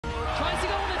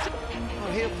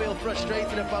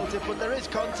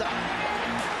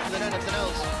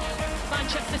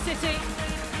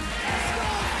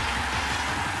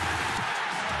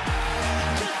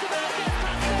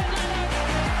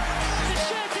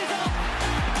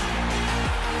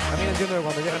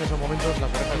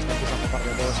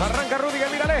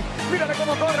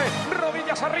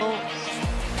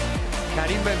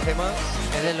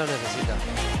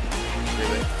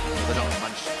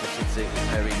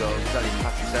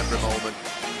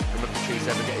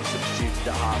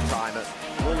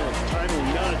Little tiny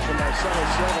nudge from Marcelo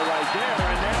Silva right there,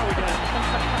 and now we got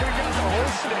the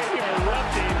whole stadium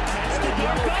erupting. That's the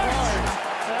yellow card.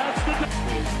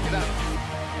 That's the...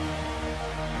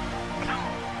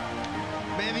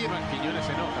 Medio Quiñones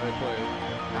se enoja después.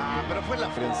 Pero fue la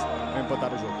frente a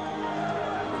empatar o jogo.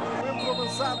 Entrou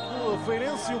avançado do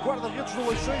Feirense e o guarda-redes do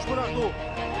Leixões Bernardo.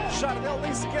 Jardel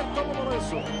nem sequer toma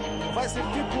balanço. Vai ser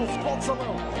tipo futebol de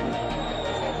salão.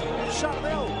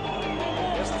 Jardel.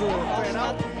 Este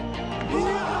penalti.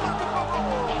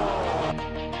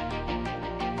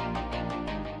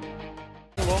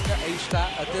 E longa, aí está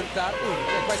a tentar. O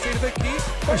que é que vai sair daqui?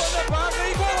 Bola na barra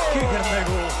e gol! que grande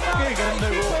gol! Que grande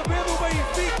gol! A equipa B do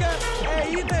Benfica é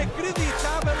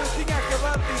inacreditável. Eu tinha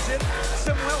acabado de dizer que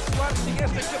Samuel Soares tinha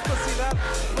esta capacidade.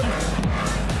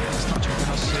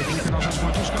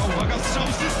 Uwaga, strzał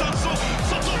z dystansu,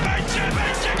 co to będzie?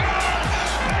 Będzie gol!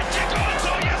 Będzie gol,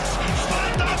 to jest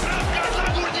czwarta bramka dla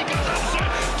Górnika Zabrze,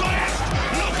 to jest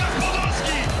Lukas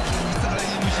Podolski! Wcale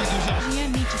nie musi dużo. Linha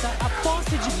nítida, a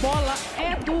posse de bola é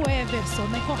do Everson,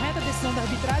 na incorreta decisão da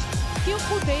arbitragem, que o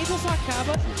Davidson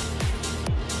acaba.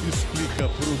 Explica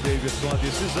pro Davidson a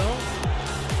decisão.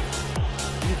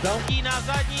 E dá I na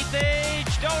zadní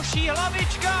tyč, další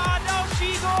hlavička,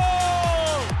 další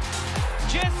gól!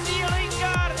 Jesse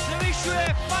Lingard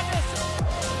zvyšuje 50.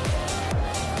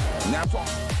 Nelson,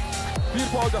 bir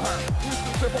gol daha, üst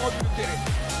üste gol birlikleri.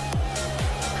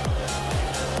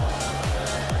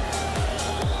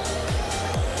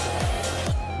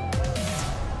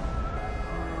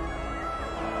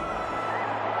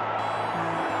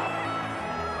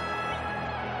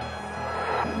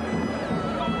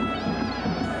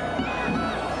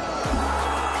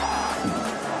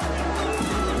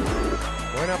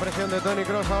 Buena presión de Toni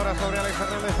Kroos ahora sobre Alex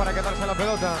Hernández para quedarse la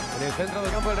pelota en el centro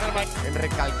del campo del Real Madrid. En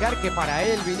recalcar que para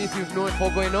él Vinicius no es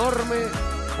poco enorme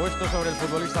puesto sobre el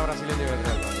futbolista brasileño del Real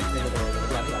Madrid.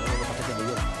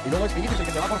 Y luego es Vinicius el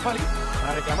que se va por Fali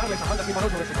para reclamarle esa falta encima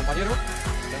sobre su compañero.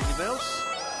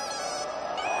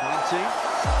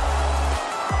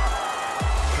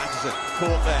 Patterson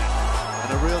caught there,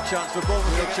 and a real chance for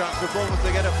Bournemouth,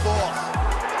 to get a fourth,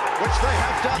 which they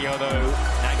have done. Yodo,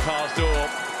 and Karsdorp,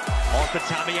 on for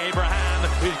Tammy Abraham,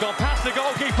 who's gone past the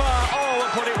goalkeeper,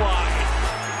 and put it wide.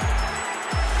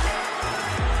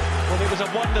 Well, it was a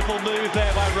wonderful move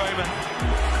there by Roman.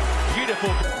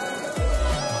 Beautiful.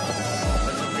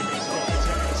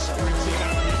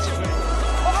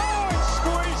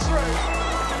 Squeeze through.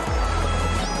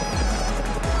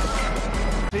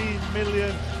 15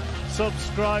 million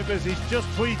subscribers. He's just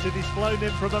tweeted he's flown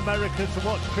in from America to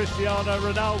watch Cristiano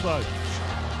Ronaldo.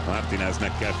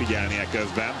 Martineznek kell figyelnie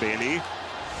közben, Bailey.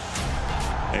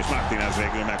 És Martinez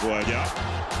végül megoldja.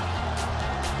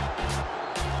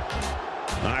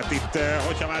 Na hát itt,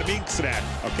 hogyha már Winksre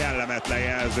a kellemetlen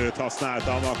jelzőt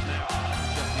használtam,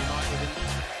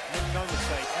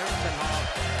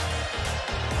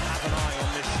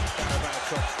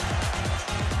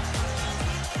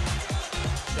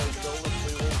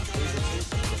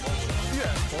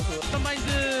 Também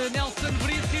de Nelson,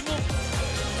 veríssimo.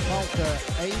 Falta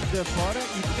ainda fora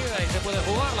y Ahí se puede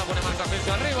jugar, la pone marca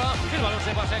Fircio arriba. El balón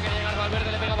se pasea, que llega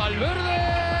Valverde, le pega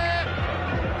Valverde.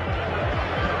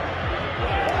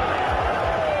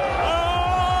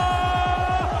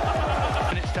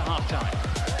 Minutes to half time.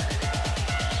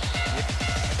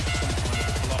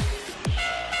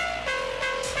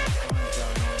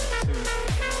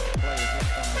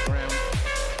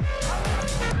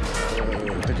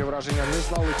 таке враження, не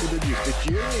знали, куди бігти.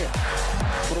 Тірні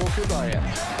прокидає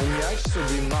м'яч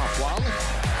собі на фланг.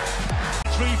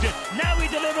 Now he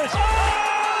delivers.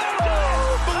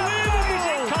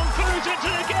 Unbelievable! Conclusion to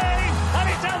the game, and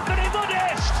it's Anthony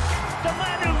Modest, the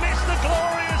man who missed the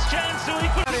glorious chance. So he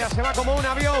could... Se va como un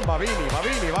avión. Va Vini.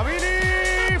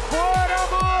 ¡Fuera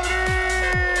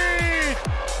Madrid!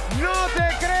 ¡No te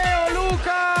creo,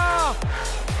 Luca!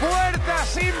 Puerta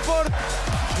sin por...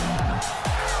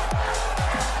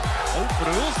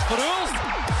 Verhulst.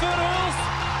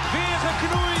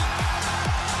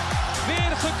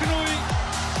 Weer geknoei.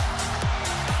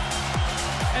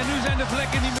 En nu zijn de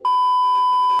vlekken niet meer.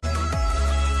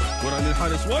 Ronaldinho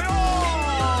الحارس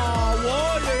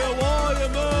يا وايا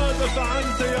ماذا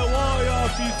فعلت يا وايا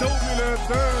في تو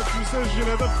الأهداف يسجل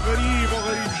هدف غريب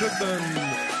وغريب جدا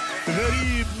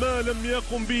غريب ما لم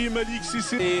يقم به مليك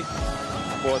سيسي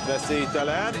volt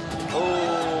veszélytelen.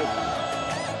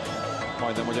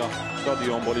 Majdnem, hogy a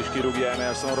stadionból is kirúgja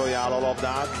Emerson Royal a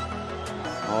labdát.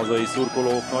 A hazai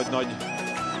szurkolók nagy-nagy.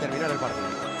 Terminar el partido.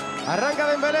 Arranca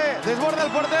Dembélé, desborda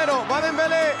el portero, va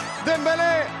Dembélé,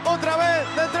 Dembélé, otra vez,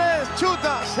 de tres,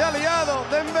 chuta, se ha liado,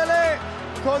 Dembélé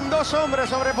con dos hombres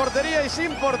sobre portería y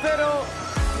sin portero.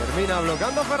 Termina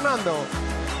bloqueando Fernando.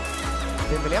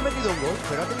 Dembélé ha metido un gol,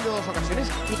 pero ha tenido dos ocasiones.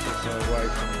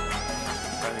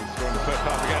 In the first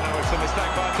half again, now it's a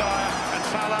mistake by Dyer, and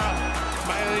Salah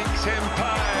makes him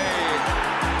pay.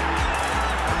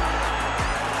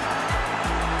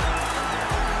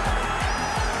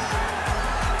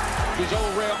 Is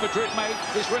all Real Madrid mate?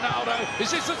 Is Ronaldo? Is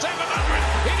this the 700?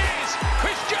 It is!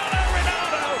 Cristiano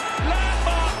Ronaldo!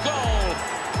 Landmark goal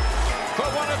for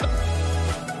one of the...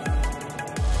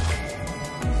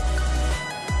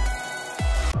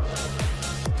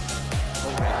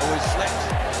 Always slipped.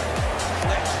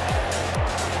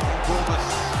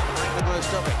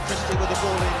 Of it. Christie with the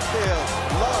ball in field,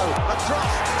 low, a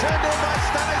cross, turned in by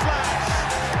Stanislas.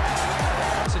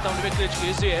 Tam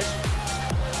 2 Ziyech.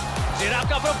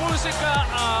 Girata propulsica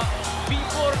a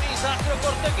výborný zákrok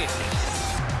Ortegy.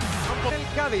 El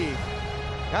Cádiz.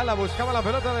 Gala buscaba la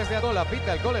pelota desde Atola,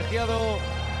 pita el colegiado.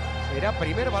 Será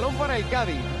primer balón para el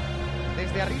Cádiz.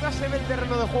 Desde arriba se ve el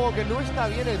terreno de juego que no está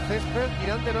bien el césped.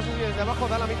 Tirante, no sé si desde abajo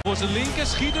da la misma. Voor zijn linker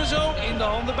schieten zo in de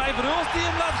handen bij Verhulst die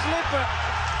hem laat glippen.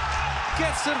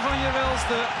 Ketser van je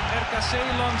welste, RKC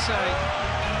langzij.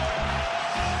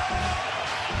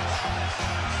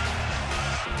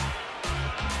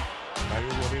 Aí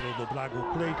o goleiro do Braga, o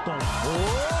Cleiton.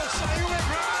 Saiu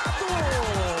errado!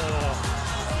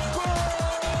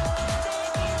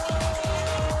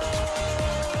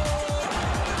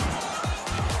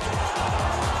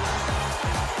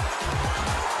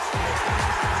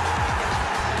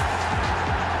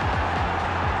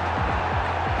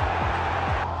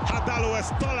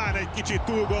 Ezt talán egy kicsit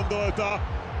túl gondolta.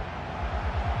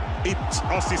 Itt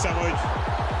azt hiszem, hogy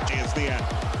James Dean.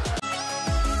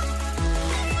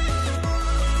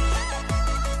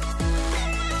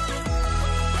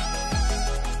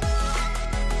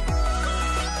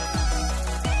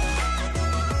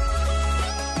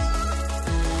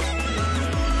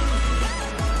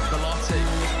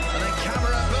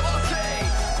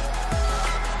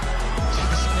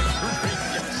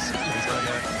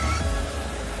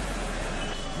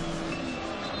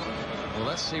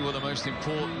 Let's see what the most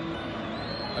important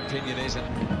opinion is.